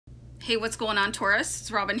Hey, what's going on, Taurus?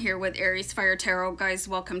 It's Robin here with AriesFireTarot. Guys,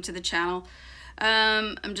 welcome to the channel.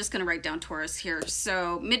 I'm just going to write down Taurus here.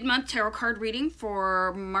 So, mid-month tarot card reading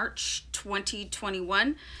for March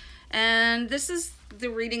 2021. And this is the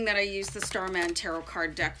reading that I use the Starman tarot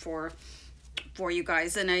card deck for you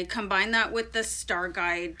guys. And I combine that with the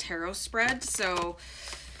Starguide tarot spread. So,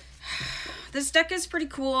 this deck is pretty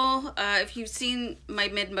cool. If you've seen my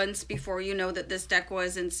mid-months before, you know that this deck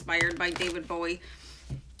was inspired by David Bowie.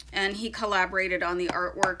 And he collaborated on the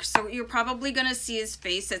artwork. So you're probably going to see his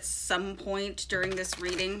face at some point during this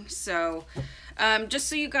reading. So just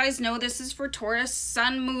so you guys know, this is for Taurus,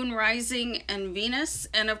 Sun, Moon, Rising, and Venus.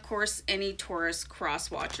 And of course, any Taurus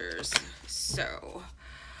cross watchers. So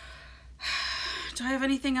do I have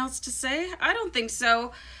anything else to say? I don't think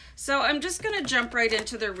so. So I'm just going to jump right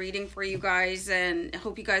into the reading for you guys, and I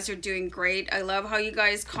hope you guys are doing great. I love how you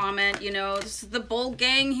guys comment. You know, this is the Bull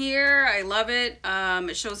Gang here. I love it.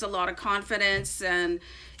 It shows a lot of confidence and,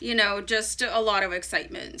 you know, just a lot of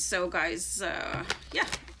excitement. So guys, yeah,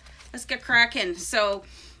 let's get cracking. So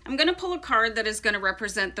I'm going to pull a card that is going to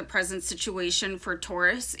represent the present situation for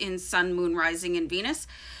Taurus in Sun, Moon, Rising, and Venus,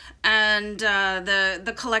 and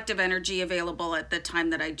the collective energy available at the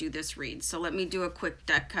time that I do this read. So let me do a quick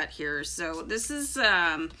deck cut here. So this is,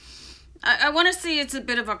 I want to say it's a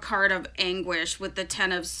bit of a card of anguish with the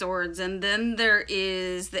Ten of Swords. And then there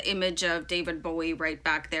is the image of David Bowie right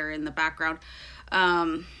back there in the background.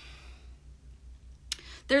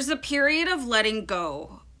 There's a period of letting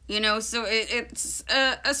go. You know, so it's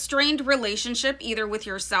a strained relationship, either with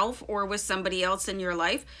yourself or with somebody else in your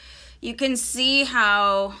life. You can see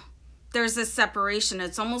how there's a separation.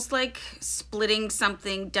 It's almost like splitting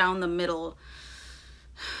something down the middle.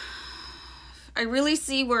 I really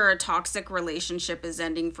see where a toxic relationship is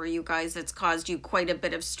ending for you guys. It's caused you quite a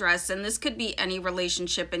bit of stress. And this could be any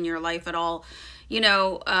relationship in your life at all. You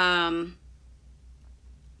know,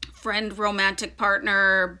 friend, romantic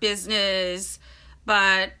partner, business,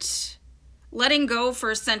 but letting go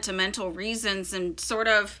for sentimental reasons and sort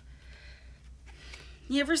of,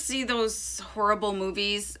 you ever see those horrible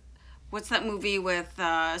movies? What's that movie with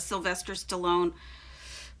Sylvester Stallone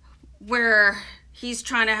where he's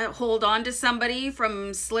trying to hold on to somebody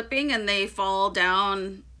from slipping and they fall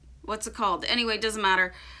down? What's it called? Anyway, it doesn't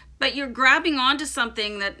matter. But you're grabbing onto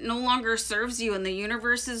something that no longer serves you, and the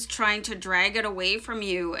universe is trying to drag it away from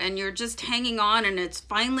you, and you're just hanging on, and it's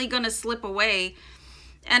finally going to slip away.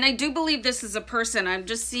 And I do believe this is a person. I'm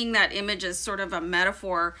just seeing that image as sort of a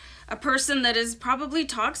metaphor. A person that is probably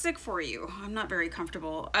toxic for you. I'm not very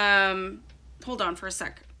comfortable. Hold on for a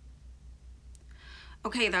sec.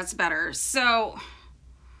 Okay, that's better. So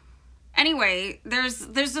anyway, there's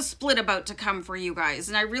a split about to come for you guys.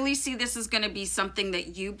 And I really see this is going to be something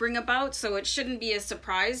that you bring about. So it shouldn't be a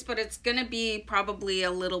surprise, but it's going to be probably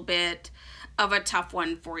a little bit of a tough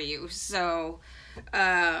one for you. So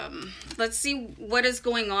let's see what is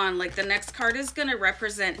going on. Like, the next card is going to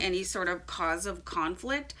represent any sort of cause of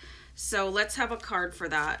conflict. So let's have a card for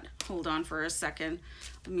that. Hold on for a second.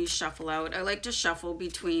 Let me shuffle out. I like to shuffle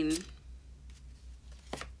between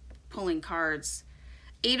pulling cards.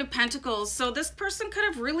 Eight of Pentacles. So this person could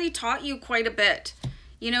have really taught you quite a bit.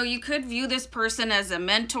 You know, you could view this person as a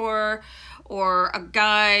mentor or a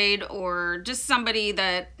guide or just somebody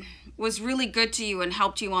that was really good to you and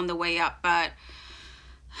helped you on the way up. But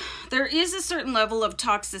there is a certain level of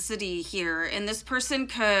toxicity here, and this person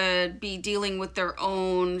could be dealing with their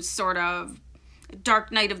own sort of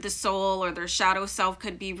dark night of the soul, or their shadow self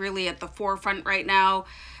could be really at the forefront right now.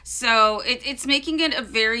 So it's making it a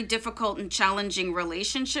very difficult and challenging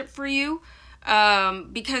relationship for you,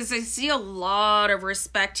 because I see a lot of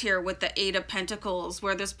respect here with the Eight of Pentacles,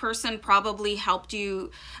 where this person probably helped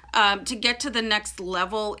you to get to the next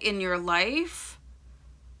level in your life.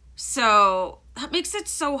 So that makes it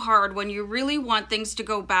so hard when you really want things to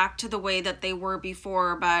go back to the way that they were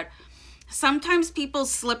before. But sometimes people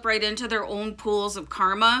slip right into their own pools of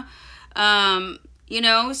karma, you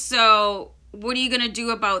know, so what are you going to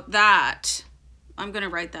do about that? I'm going to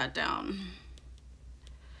write that down.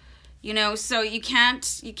 You know, so you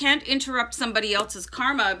can't interrupt somebody else's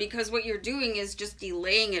karma, because what you're doing is just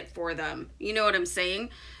delaying it for them. You know what I'm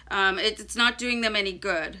saying? It's not doing them any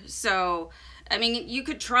good. So I mean, you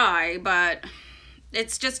could try, but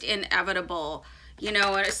it's just inevitable. You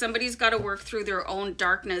know, somebody's got to work through their own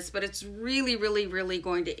darkness, but it's really, really, really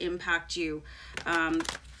going to impact you,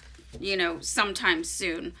 you know, sometime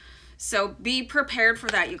soon. So be prepared for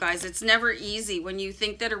that, you guys. It's never easy when you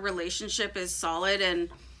think that a relationship is solid and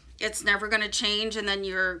it's never going to change, and then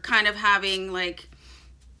you're kind of having like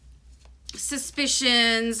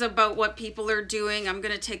suspicions about what people are doing. I'm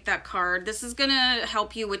going to take that card. This is going to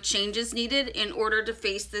help you with changes needed in order to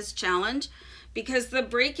face this challenge, because the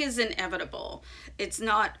break is inevitable. It's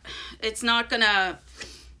not gonna,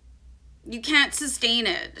 you can't sustain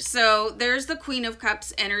it. So there's the Queen of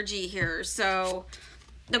Cups energy here. So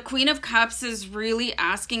the Queen of Cups is really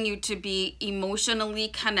asking you to be emotionally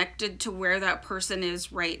connected to where that person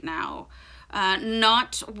is right now.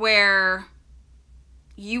 Not where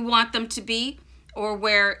you want them to be or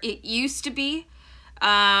where it used to be.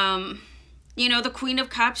 You know, the Queen of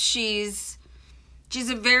Cups, she's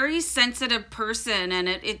a very sensitive person, and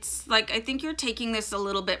it's like, I think you're taking this a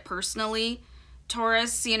little bit personally,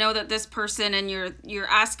 Taurus, you know, that this person, and you're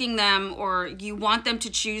asking them, or you want them to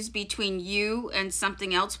choose between you and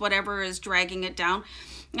something else, whatever is dragging it down.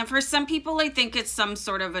 And for some people, I think it's some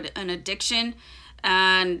sort of an addiction,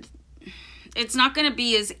 and it's not going to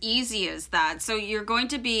be as easy as that. So you're going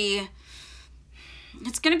to be,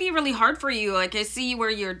 it's going to be really hard for you. Like, I see where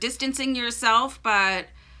you're distancing yourself, but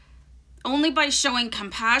only by showing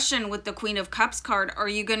compassion with the Queen of Cups card are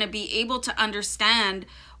you going to be able to understand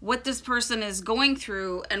what this person is going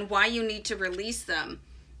through and why you need to release them.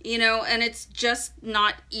 You know, and it's just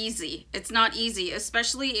not easy. It's not easy,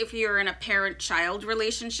 especially if you're in a parent-child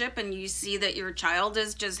relationship and you see that your child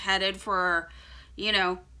is just headed for, you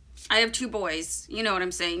know, I have 2 boys, you know what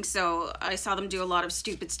I'm saying? So I saw them do a lot of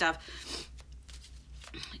stupid stuff,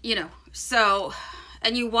 you know, so,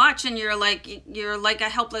 and you watch and you're like a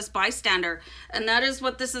helpless bystander. And that is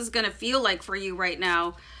what this is going to feel like for you right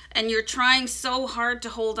now. And you're trying so hard to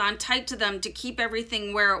hold on tight to them, to keep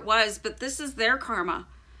everything where it was. But this is their karma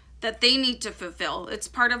that they need to fulfill. It's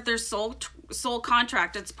part of their soul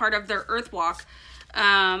contract. It's part of their earth walk.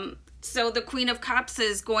 So the Queen of Cups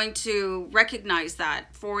is going to recognize that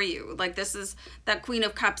for you. Like, this is, that Queen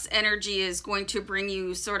of Cups energy is going to bring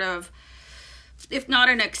you sort of, if not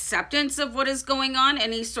an acceptance of what is going on,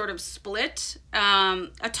 any sort of split,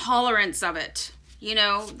 a tolerance of it, you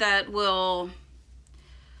know, that will,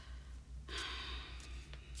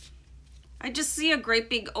 I just see a great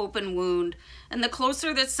big open wound. And the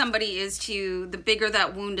closer that somebody is to you, the bigger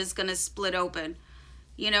that wound is going to split open.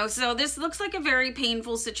 You know, so this looks like a very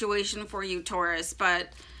painful situation for you, Taurus, but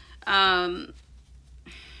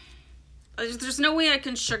there's no way I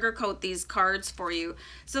can sugarcoat these cards for you.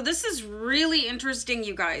 So this is really interesting,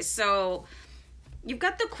 you guys. So you've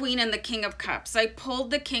got the Queen and the King of Cups. I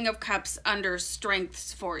pulled the King of Cups under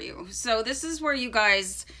strengths for you. So this is where you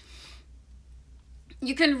guys,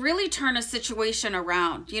 you can really turn a situation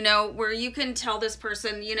around, you know, where you can tell this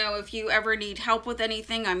person, you know, if you ever need help with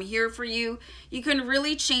anything, I'm here for you. You can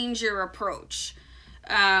really change your approach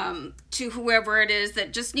to whoever it is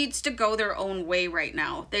that just needs to go their own way right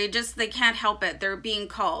now. They can't help it. They're being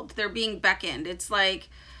called. They're being beckoned. It's like,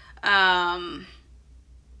 I'm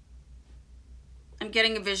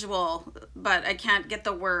getting a visual, but I can't get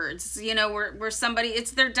the words, you know, where somebody,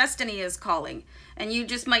 it's their destiny is calling, and you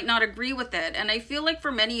just might not agree with it. And I feel like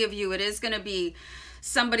for many of you, it is going to be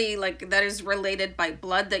somebody like that is related by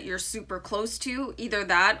blood that you're super close to, either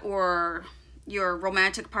that or your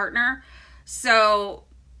romantic partner. So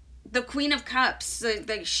the Queen of Cups,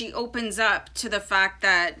 like, she opens up to the fact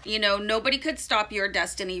that, you know, nobody could stop your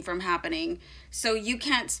destiny from happening. So you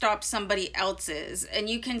can't stop somebody else's. And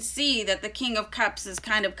you can see that the King of Cups is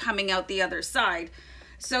kind of coming out the other side.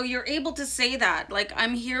 So you're able to say that, like,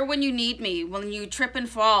 I'm here when you need me, when you trip and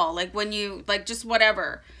fall, like when you, like, just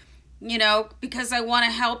whatever, you know, because I want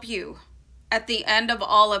to help you at the end of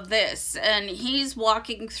all of this. And he's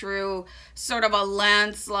walking through sort of a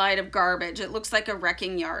landslide of garbage. It looks like a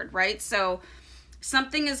wrecking yard, right? So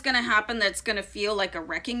something is going to happen that's going to feel like a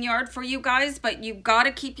wrecking yard for you guys, but you got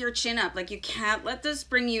to keep your chin up. Like, you can't let this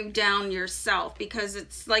bring you down yourself, because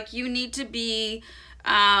it's like you need to be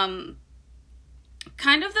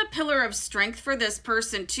kind of the pillar of strength for this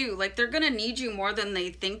person too. Like, they're going to need you more than they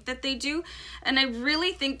think that they do. And I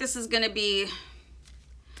really think this is going to be,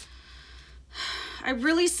 I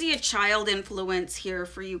really see a child influence here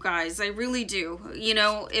for you guys. I really do. You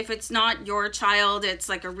know, if it's not your child, it's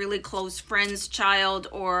like a really close friend's child,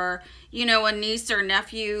 or, you know, a niece or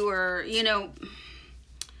nephew, or, you know,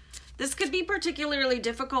 this could be particularly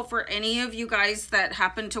difficult for any of you guys that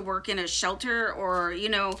happen to work in a shelter, or, you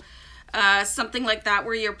know, something like that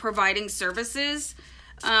where you're providing services.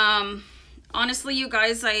 Honestly, you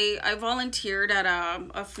guys, I volunteered at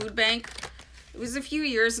a food bank. It was a few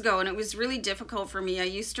years ago, and it was really difficult for me. I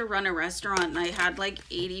used to run a restaurant, and I had like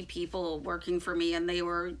 80 people working for me, and they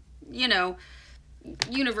were, you know,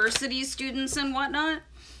 university students and whatnot.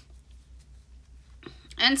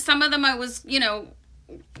 And some of them I was, you know,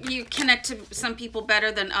 you connect to some people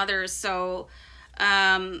better than others. So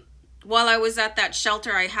while I was at that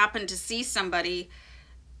shelter, I happened to see somebody,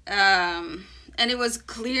 and it was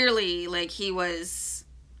clearly like he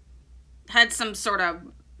had some sort of,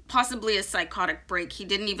 possibly a psychotic break. He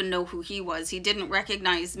didn't even know who he was. He didn't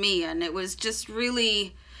recognize me, and it was just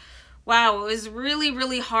really, wow, it was really,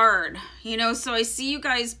 really hard, you know. So I see you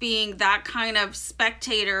guys being that kind of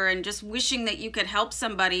spectator and just wishing that you could help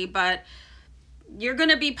somebody, but you're going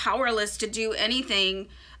to be powerless to do anything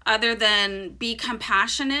other than be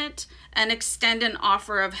compassionate and extend an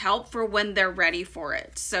offer of help for when they're ready for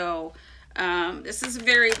it. So this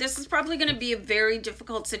is probably going to be a very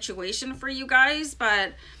difficult situation for you guys,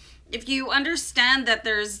 but if you understand that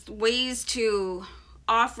there's ways to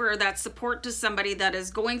offer that support to somebody that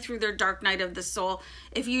is going through their dark night of the soul,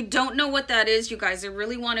 if you don't know what that is, you guys, I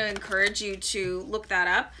really want to encourage you to look that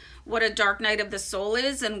up, what a dark night of the soul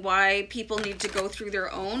is and why people need to go through their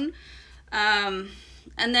own.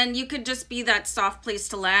 And then you could just be that soft place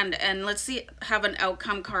to land. And let's have an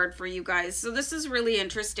outcome card for you guys. So this is really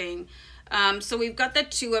interesting. So we've got the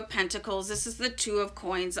Two of Pentacles. This is the Two of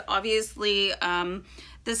Coins. Obviously,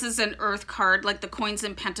 this is an earth card, like the coins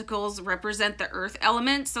and pentacles represent the earth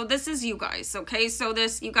element. So this is you guys, okay? So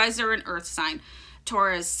you guys are an earth sign,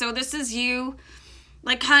 Taurus. So this is you,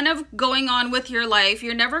 like, kind of going on with your life.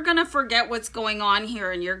 You're never going to forget what's going on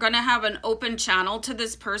here, and you're going to have an open channel to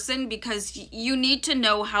this person because you need to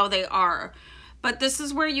know how they are. But this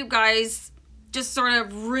is where you guys just sort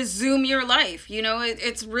of resume your life. You know,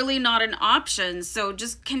 it's really not an option. So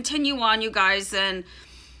just continue on, you guys, and,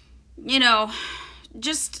 you know,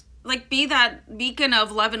 just like be that beacon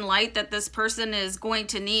of love and light that this person is going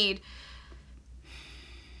to need.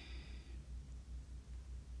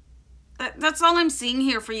 That's all I'm seeing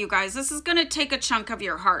here for you guys. This is going to take a chunk of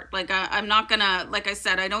your heart. Like, I'm not going to, like I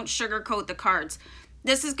said, I don't sugarcoat the cards.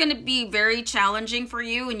 This is going to be very challenging for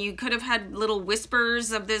you, and you could have had little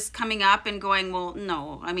whispers of this coming up and going, well,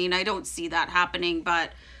 no, I mean, I don't see that happening,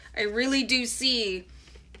 but I really do see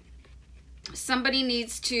somebody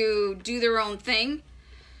needs to do their own thing,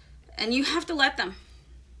 and you have to let them.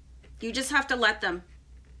 You just have to let them.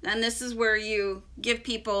 And this is where you give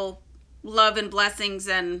people love and blessings,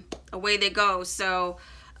 and away they go. So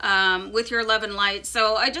with your love and light.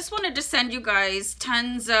 So I just wanted to send you guys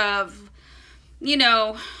tons of, you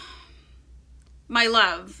know, my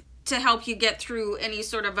love to help you get through any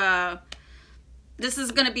sort of this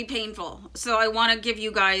is going to be painful. So I want to give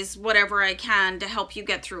you guys whatever I can to help you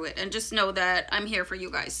get through it, and just know that I'm here for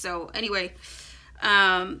you guys. So anyway,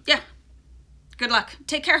 yeah, good luck.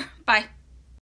 Take care. Bye.